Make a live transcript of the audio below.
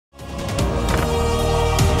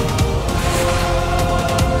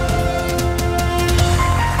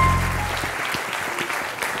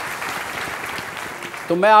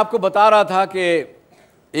तो मैं आपको बता रहा था कि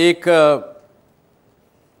एक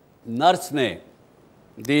नर्स ने,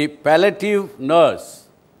 दी पैलेटिव नर्स,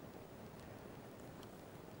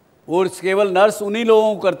 और केवल नर्स उन्हीं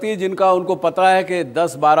लोगों को करती है जिनका उनको पता है कि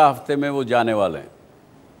 10-12 हफ्ते में वो जाने वाले हैं।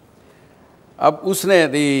 अब उसने,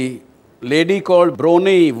 दी lady called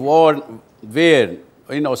ब्रोनी where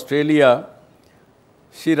in Australia,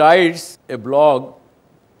 she writes a blog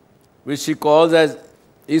which she calls as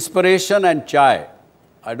Inspiration and Chai.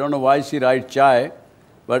 I don't know why she writes chai,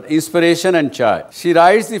 but Inspiration and Chai. She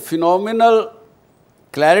writes the phenomenal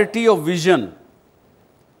clarity of vision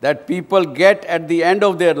that people get at the end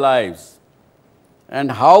of their lives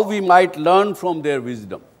and how we might learn from their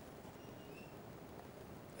wisdom.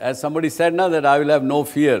 As somebody said now, that I will have no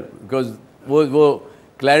fear, because वो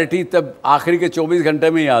clarity तब आखिरी के 24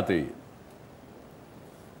 घंटे में ही आती है।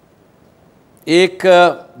 एक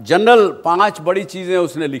general 5 बड़ी चीज़ें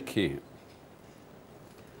उसने लिखी हैं।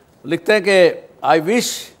 लिखते हैं कि I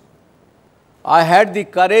wish I had the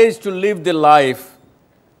courage to live the life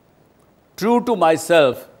true to my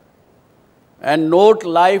self and note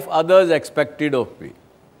life others expected of me.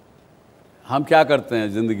 हम क्या करते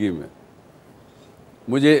हैं ज़िंदगी में?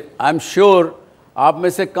 मुझे, आई एम श्योर आप में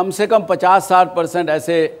से कम 50-60%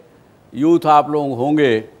 ऐसे यूथ आप लोग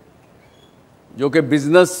होंगे जो कि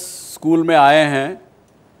बिज़नेस स्कूल में आए हैं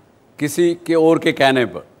किसी के और के कहने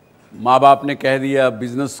पर। माँ बाप ने कह दिया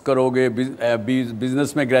बिज़नेस करोगे,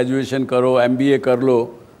 बिज़नेस में ग्रेजुएशन करो, MBA कर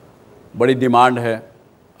लो, बड़ी डिमांड है,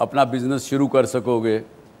 अपना बिज़नेस शुरू कर सकोगे।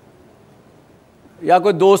 या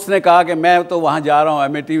कोई दोस्त ने कहा कि मैं तो वहाँ जा रहा हूँ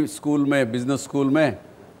MIT स्कूल में, बिज़नेस स्कूल में,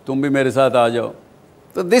 तुम भी मेरे साथ आ जाओ।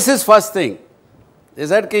 तो this is first thing. They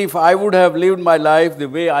said कि if I would have lived my life the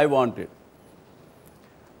way I wanted.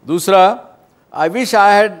 दूसरा, I wish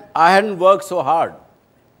I hadn't worked so hard.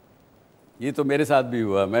 ये तो मेरे साथ भी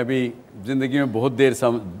हुआ, मैं भी ज़िंदगी में बहुत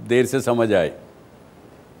देर से समझ आई।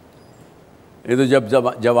 ये तो जब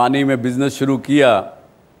जवानी में बिज़नेस शुरू किया,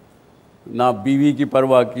 ना बीवी की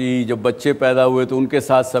परवाह की, जब बच्चे पैदा हुए तो उनके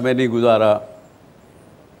साथ समय नहीं गुजारा।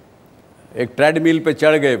 एक ट्रेडमिल पे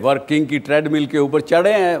चढ़ गए, वर्किंग की ट्रेडमिल के ऊपर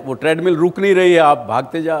चढ़े हैं, वो ट्रेडमिल रुक नहीं रही है, आप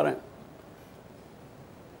भागते जा रहे हैं।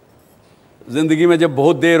 ज़िंदगी में जब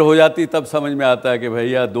बहुत देर हो जाती तब समझ में आता है कि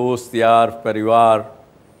भैया दोस्त यार परिवार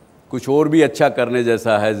कुछ और भी अच्छा करने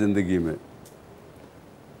जैसा है ज़िंदगी में।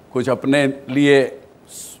 कुछ अपने लिए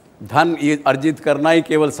धन ये अर्जित करना ही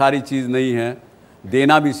केवल सारी चीज़ नहीं है,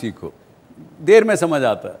 देना भी सीखो। देर में समझ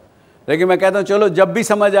आता है, लेकिन मैं कहता हूँ चलो जब भी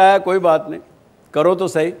समझ आया कोई बात नहीं, करो तो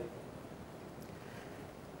सही।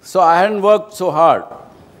 So I hadn't worked so hard.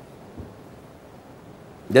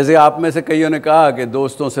 जैसे आप में से कईयों ने कहा कि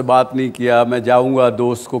दोस्तों से बात नहीं किया, मैं जाऊंगा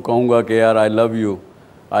दोस्त को कहूँगा कि यार I love you,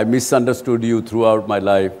 I misunderstood you through out my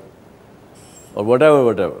life, और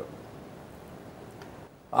whatever.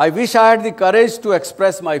 I wish I had the courage to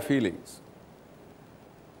express my feelings.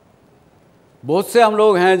 बहुत से हम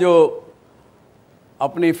लोग हैं जो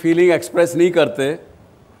अपनी फीलिंग एक्सप्रेस नहीं करते,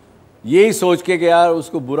 यही सोच के कि यार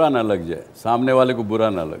उसको बुरा ना लग जाए, सामने वाले को बुरा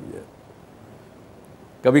ना लग जाए।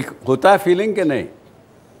 कभी होता है फीलिंग के नहीं?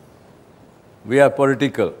 We are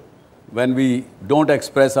political when we don't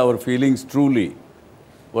express our feelings truly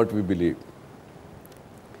what we believe.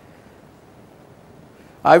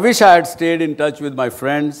 I wish I had stayed in touch with my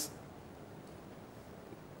friends.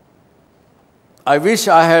 I wish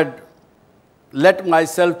I had let my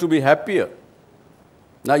self to be happier.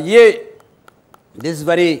 ना ये this is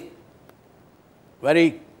very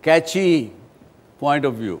catchy point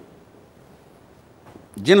of view.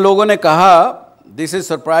 जिन लोगों ने कहा, this is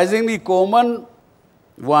surprisingly common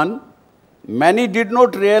one, many did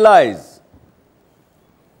not realize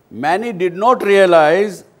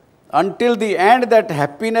until the end that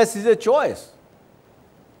happiness is a choice.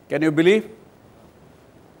 Can you believe?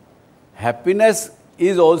 Happiness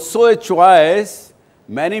is also a choice.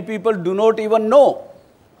 Many people do not even know.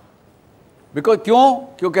 Because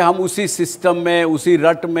क्योंकि हम उसी system में, उसी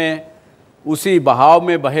रट में, उसी बहाव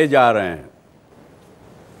में बहे जा रहे हैं।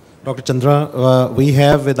 Dr. Chandra, we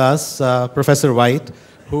have with us Professor White,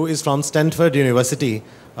 who is from Stanford University,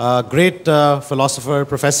 a great philosopher,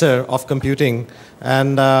 professor of computing,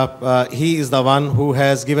 and he is the one who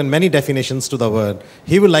has given many definitions to the word.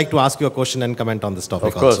 He would like to ask you a question and comment on this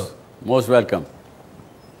topic also. Of course, most welcome.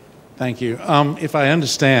 Thank you. If I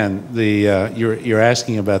understand, you're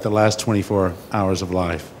asking about the last 24 hours of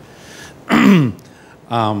life.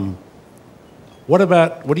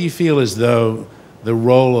 What do you feel as though the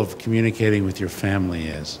role of communicating with your family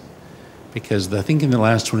is? Because I think in the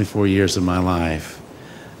last 24 years of my life,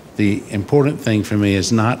 the important thing for me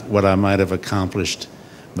is not what I might have accomplished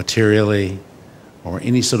materially or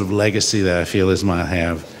any sort of legacy that I feel is might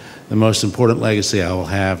have, the most important legacy I will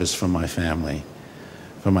have is from my family,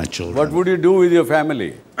 from my children. What would you do with your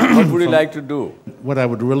family? What would you like to do? What I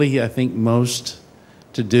would really, I think, most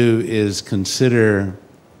to do is consider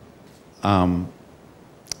how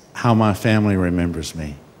my family remembers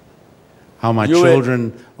me, how my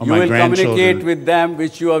children or my grandchildren. You will communicate with them,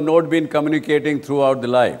 which you have not been communicating throughout the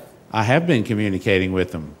life. I have been communicating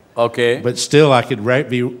with them. Okay. But still, I could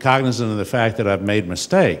be cognizant of the fact that I've made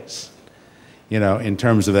mistakes, you know, in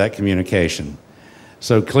terms of that communication.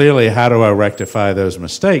 So clearly, how do I rectify those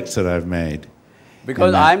mistakes that I've made?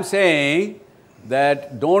 Because I'm saying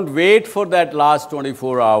that don't wait for that last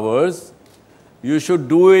 24 hours. You should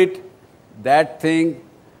do it, that thing,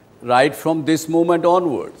 right from this moment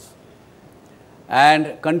onwards.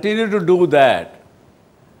 And continue to do that.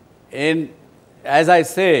 As I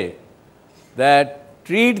say, that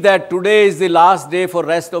treat that today is the last day for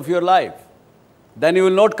rest of your life. Then you will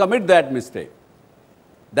not commit that mistake.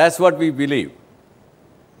 That's what we believe.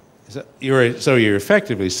 So you're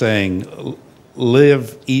effectively saying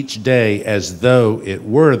live each day as though it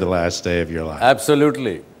were the last day of your life.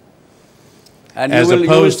 Absolutely. And as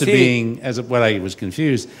opposed to see, being, what I was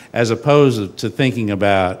confused, as opposed to thinking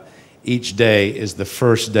about each day is the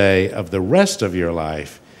first day of the rest of your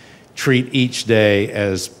life. Treat each day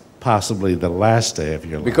as possibly the last day of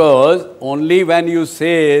your life. Because only when you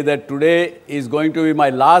say that today is going to be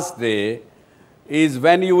my last day is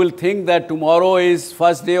when you will think that tomorrow is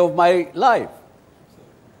first day of my life.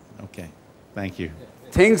 Okay, thank you.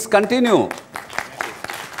 Things continue.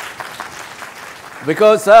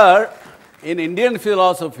 Because, sir, in Indian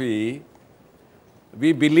philosophy,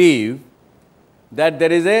 we believe that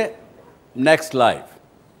there is a next life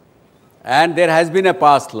and there has been a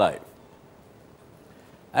past life.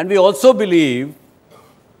 And we also believe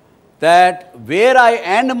that where I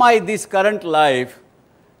end this current life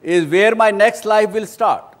is where my next life will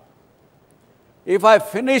start. If I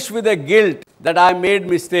finish with a guilt that I made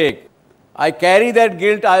mistake, I carry that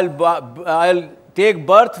guilt, I'll take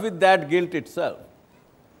birth with that guilt itself.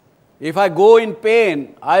 If I go in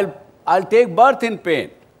pain, I'll take birth in pain.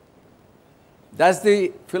 That's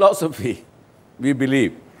the philosophy we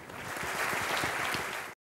believe.